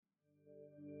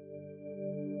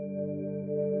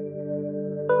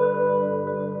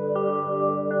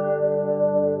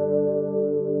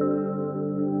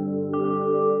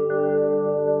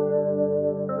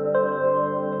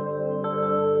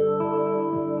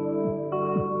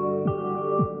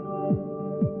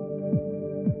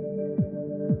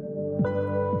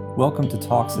Welcome to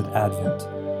Talks at Advent,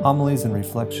 homilies and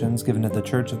reflections given at the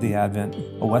Church of the Advent,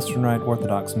 a Western Rite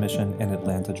Orthodox mission in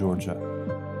Atlanta, Georgia.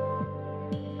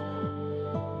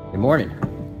 Good morning.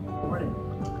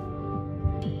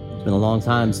 It's been a long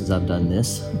time since I've done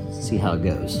this. Let's see how it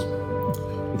goes.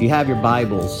 If you have your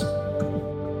Bibles,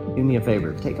 do me a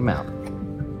favor, take them out.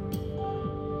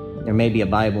 There may be a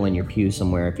Bible in your pew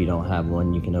somewhere. If you don't have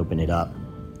one, you can open it up.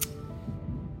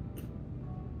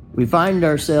 We find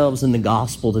ourselves in the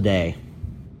gospel today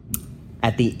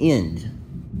at the end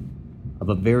of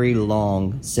a very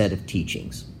long set of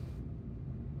teachings.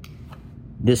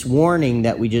 This warning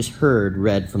that we just heard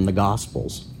read from the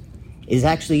Gospels is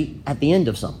actually at the end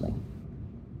of something.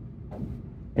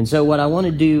 And so what I want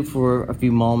to do for a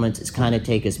few moments is kind of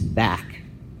take us back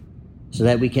so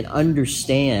that we can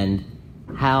understand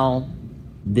how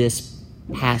this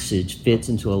passage fits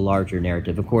into a larger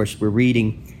narrative. Of course, we're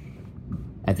reading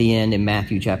at the end in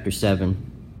Matthew chapter 7,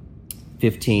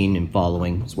 15 and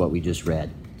following is what we just read.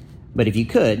 But if you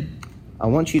could, I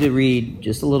want you to read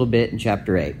just a little bit in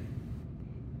chapter 8.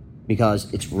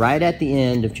 Because it's right at the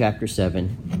end of chapter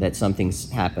 7 that something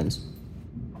happens.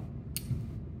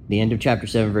 The end of chapter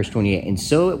 7, verse 28. And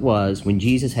so it was when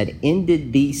Jesus had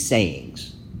ended these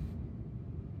sayings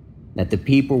that the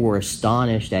people were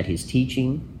astonished at his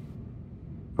teaching,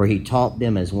 for he taught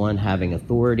them as one having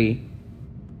authority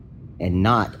and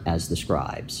not as the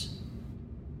scribes.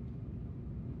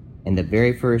 And the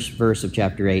very first verse of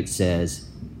chapter 8 says,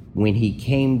 when he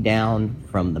came down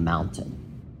from the mountain.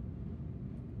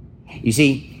 You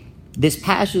see, this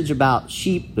passage about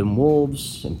sheep and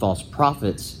wolves and false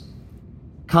prophets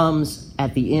comes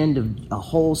at the end of a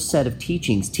whole set of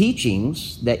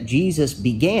teachings that Jesus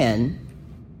began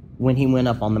when he went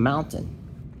up on the mountain.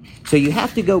 So you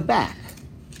have to go back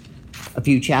a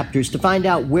few chapters to find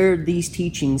out where these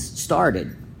teachings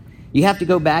started. You have to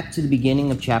go back to the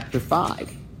beginning of chapter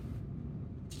 5.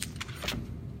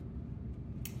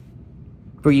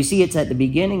 For you see, it's at the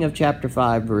beginning of chapter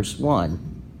 5, verse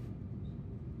 1,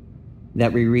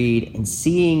 that we read, and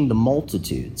seeing the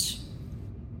multitudes,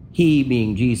 he,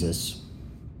 being Jesus,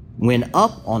 went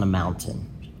up on a mountain.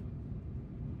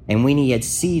 And when he had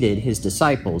seated, his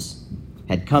disciples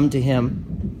had come to him,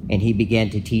 and he began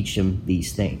to teach them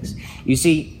these things. You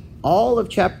see, all of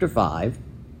chapter 5,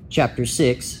 chapter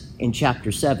 6, and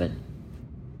chapter 7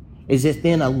 is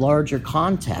within a larger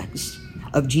context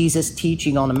of Jesus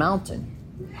teaching on a mountain.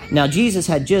 Now, Jesus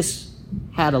had just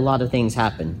had a lot of things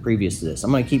happen previous to this.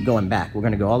 I'm going to keep going back. We're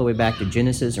going to go all the way back to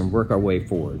Genesis and work our way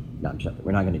forward. No, I'm joking.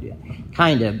 We're not going to do that.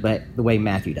 Kind of, but the way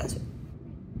Matthew does it.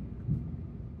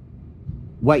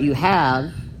 What you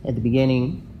have at the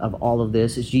beginning of all of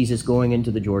this is Jesus going into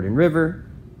the Jordan River,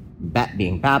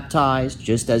 being baptized,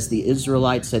 just as the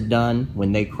Israelites had done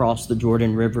when they crossed the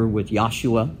Jordan River with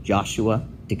Joshua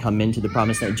to come into the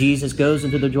promised land. Jesus goes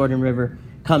into the Jordan River,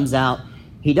 comes out.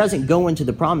 He doesn't go into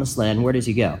the promised land. Where does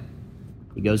he go?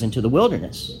 He goes into the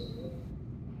wilderness.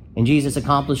 And Jesus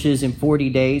accomplishes in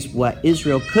 40 days what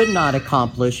Israel could not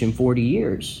accomplish in 40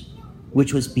 years,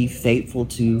 which was be faithful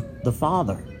to the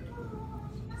Father.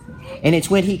 And it's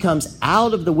when he comes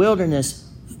out of the wilderness,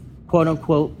 quote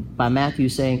unquote, by Matthew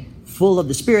saying, full of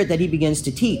the Spirit, that he begins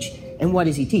to teach. And what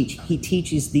does he teach? He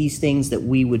teaches these things that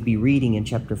we would be reading in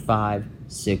chapter 5,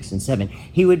 6, and 7.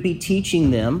 He would be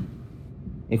teaching them,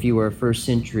 if you were a first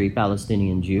century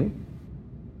Palestinian Jew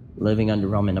living under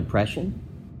Roman oppression,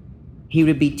 he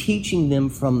would be teaching them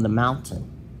from the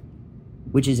mountain,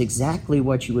 which is exactly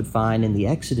what you would find in the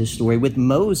Exodus story with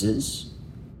Moses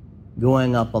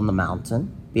going up on the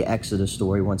mountain. The Exodus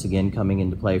story, once again, coming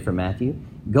into play for Matthew,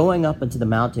 going up into the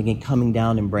mountain and coming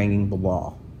down and bringing the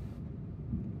law.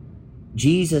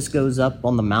 Jesus goes up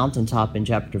on the mountaintop in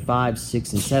chapter 5,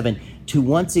 6, and 7 to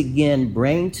once again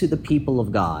bring to the people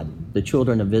of God, the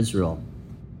children of Israel,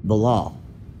 the law.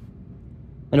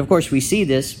 And of course, we see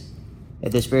this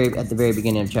at the very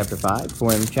beginning of chapter 5.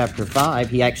 For in chapter 5,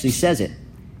 he actually says it.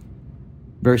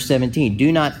 Verse 17, do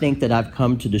not think that I've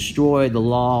come to destroy the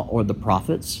law or the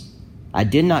prophets. I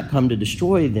did not come to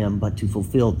destroy them, but to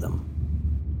fulfill them.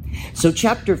 So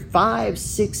chapter 5,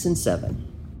 6, and 7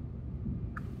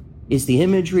 is the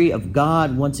imagery of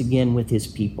God once again with his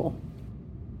people,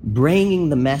 bringing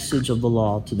the message of the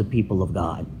law to the people of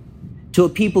God, to a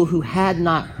people who had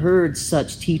not heard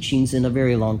such teachings in a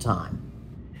very long time,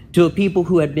 to a people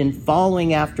who had been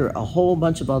following after a whole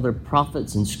bunch of other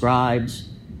prophets and scribes,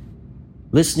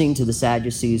 listening to the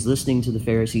Sadducees, listening to the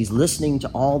Pharisees, listening to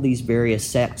all these various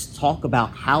sects talk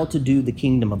about how to do the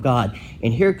kingdom of God.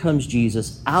 And here comes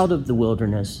Jesus out of the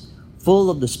wilderness, full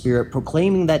of the Spirit,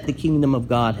 proclaiming that the kingdom of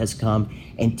God has come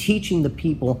and teaching the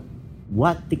people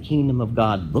what the kingdom of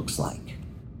God looks like.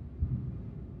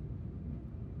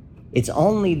 It's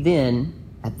only then,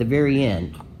 at the very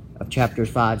end of chapters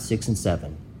 5, 6, and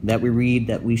 7, that we read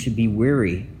that we should be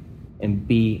weary and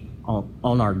be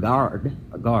on our guard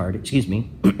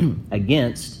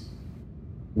against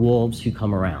wolves who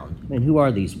come around. And who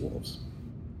are these wolves?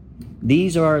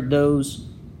 These are those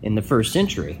in the first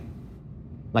century,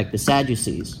 like the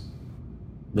Sadducees,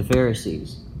 the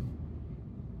Pharisees,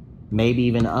 maybe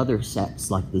even other sects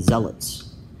like the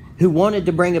Zealots, who wanted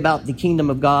to bring about the kingdom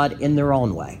of God in their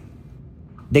own way.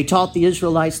 They taught the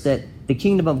Israelites that the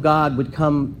kingdom of God would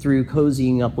come through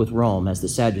cozying up with Rome, as the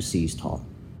Sadducees taught,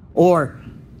 or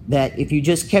that if you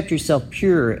just kept yourself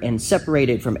pure and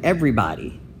separated from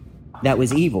everybody that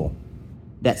was evil,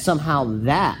 that somehow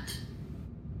that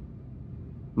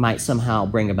might somehow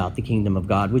bring about the kingdom of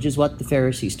God, which is what the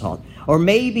Pharisees taught. Or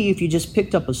maybe if you just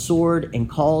picked up a sword and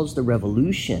caused a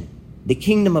revolution, the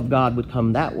kingdom of God would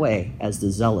come that way, as the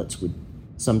Zealots would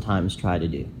sometimes try to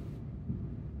do.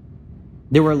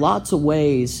 There were lots of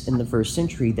ways in the first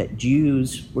century that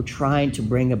Jews were trying to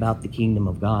bring about the kingdom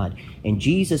of God. And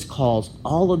Jesus calls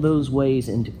all of those ways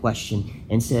into question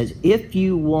and says, if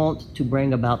you want to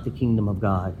bring about the kingdom of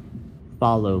God,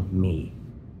 follow me,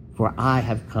 for I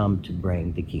have come to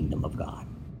bring the kingdom of God.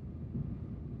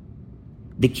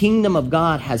 The kingdom of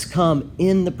God has come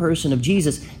in the person of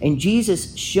Jesus, and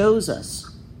Jesus shows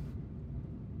us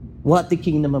what the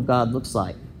kingdom of God looks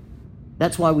like.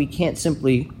 That's why we can't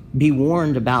simply be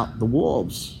warned about the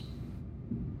wolves,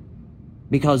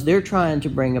 because they're trying to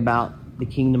bring about the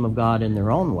kingdom of God in their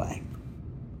own way.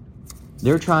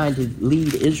 They're trying to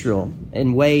lead Israel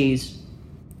in ways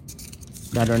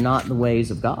that are not the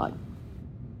ways of God.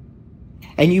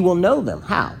 And you will know them.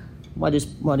 How? What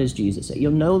does Jesus say?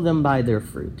 You'll know them by their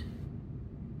fruit.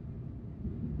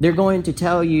 They're going to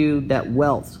tell you that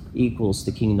wealth equals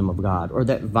the kingdom of God, or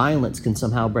that violence can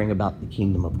somehow bring about the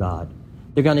kingdom of God.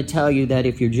 They're going to tell you that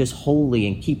if you're just holy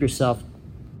and keep yourself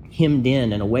hemmed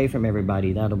in and away from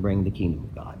everybody, that'll bring the kingdom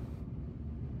of God.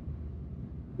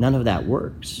 None of that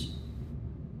works.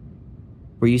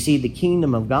 For you see, the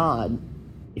kingdom of God,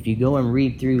 if you go and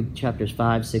read through chapters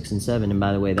 5, 6, and 7, and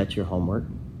by the way, that's your homework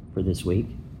for this week,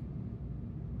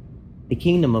 the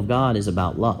kingdom of God is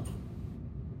about love.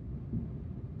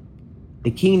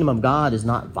 The kingdom of God is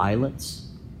not violence.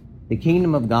 The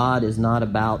kingdom of God is not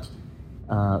about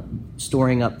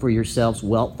storing up for yourselves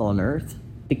wealth on earth.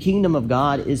 The kingdom of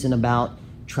God isn't about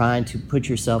trying to put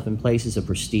yourself in places of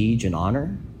prestige and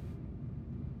honor.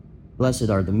 Blessed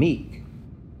are the meek.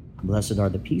 Blessed are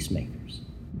the peacemakers.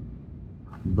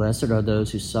 Blessed are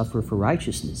those who suffer for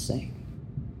righteousness' sake.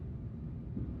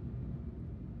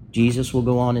 Jesus will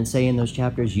go on and say in those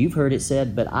chapters, you've heard it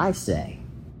said, but I say.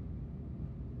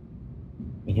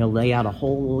 And he'll lay out a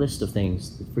whole list of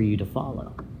things for you to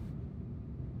follow.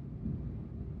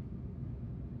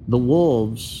 The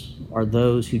wolves are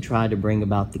those who try to bring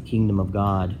about the kingdom of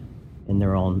God in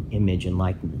their own image and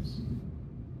likeness.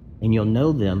 And you'll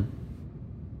know them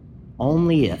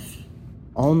only if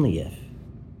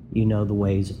you know the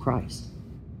ways of Christ.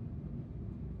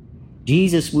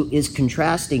 Jesus is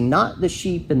contrasting not the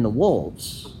sheep and the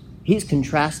wolves. He's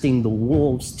contrasting the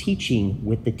wolves' teaching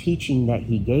with the teaching that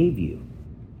he gave you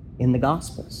in the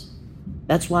Gospels.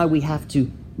 That's why we have to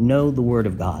know the Word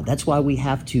of God. That's why we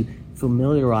have to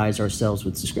familiarize ourselves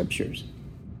with the Scriptures.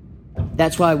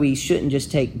 That's why we shouldn't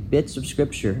just take bits of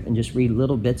Scripture and just read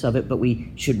little bits of it, but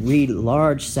we should read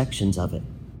large sections of it,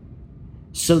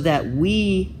 so that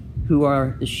we who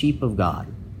are the sheep of God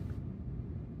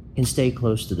can stay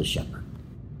close to the shepherd.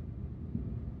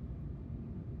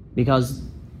 Because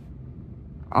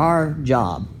our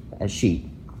job as sheep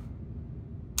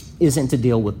isn't to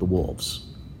deal with the wolves.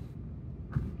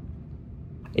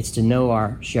 It's to know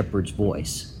our shepherd's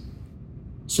voice,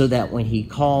 so that when he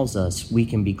calls us, we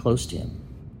can be close to him.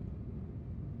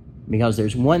 Because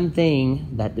there's one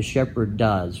thing that the shepherd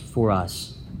does for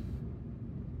us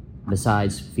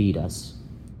besides feed us.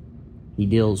 He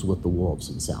deals with the wolves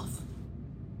himself.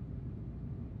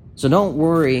 So don't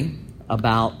worry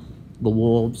about the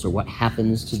wolves or what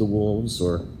happens to the wolves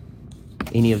or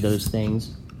any of those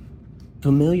things.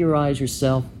 Familiarize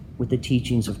yourself with the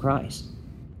teachings of Christ.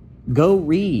 Go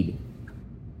read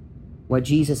what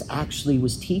Jesus actually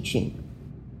was teaching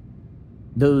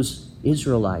those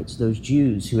Israelites, those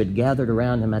Jews who had gathered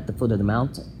around him at the foot of the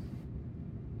mountain,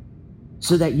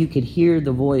 so that you could hear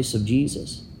the voice of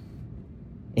Jesus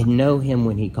and know him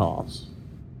when he calls,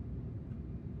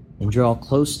 and draw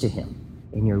close to him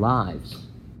in your lives,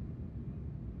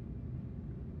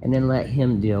 and then let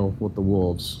him deal with the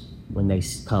wolves when they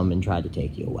come and try to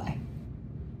take you away.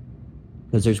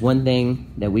 Because there's one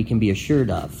thing that we can be assured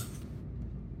of.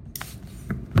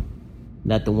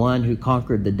 that the one who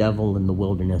conquered the devil in the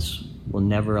wilderness will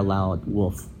never allow a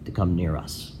wolf to come near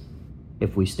us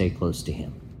if we stay close to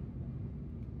him.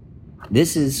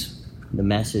 This is the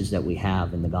message that we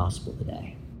have in the gospel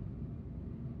today.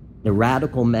 The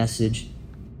radical message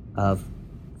of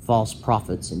false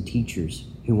prophets and teachers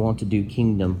who want to do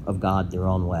kingdom of God their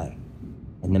own way,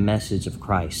 and the message of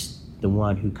Christ, the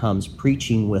one who comes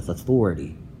preaching with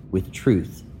authority, with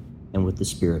truth, and with the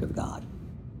Spirit of God.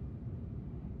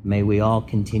 May we all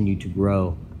continue to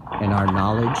grow in our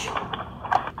knowledge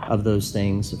of those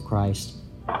things of Christ,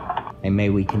 and may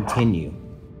we continue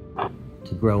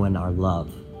to grow in our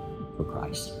love for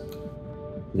Christ.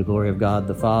 To the glory of God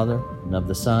the Father, and of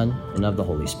the Son, and of the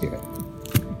Holy Spirit.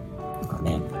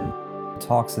 Amen.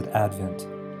 Talks at Advent.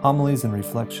 Homilies and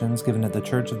reflections given at the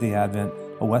Church of the Advent,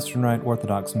 a Western Rite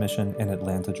Orthodox mission in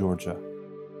Atlanta, Georgia.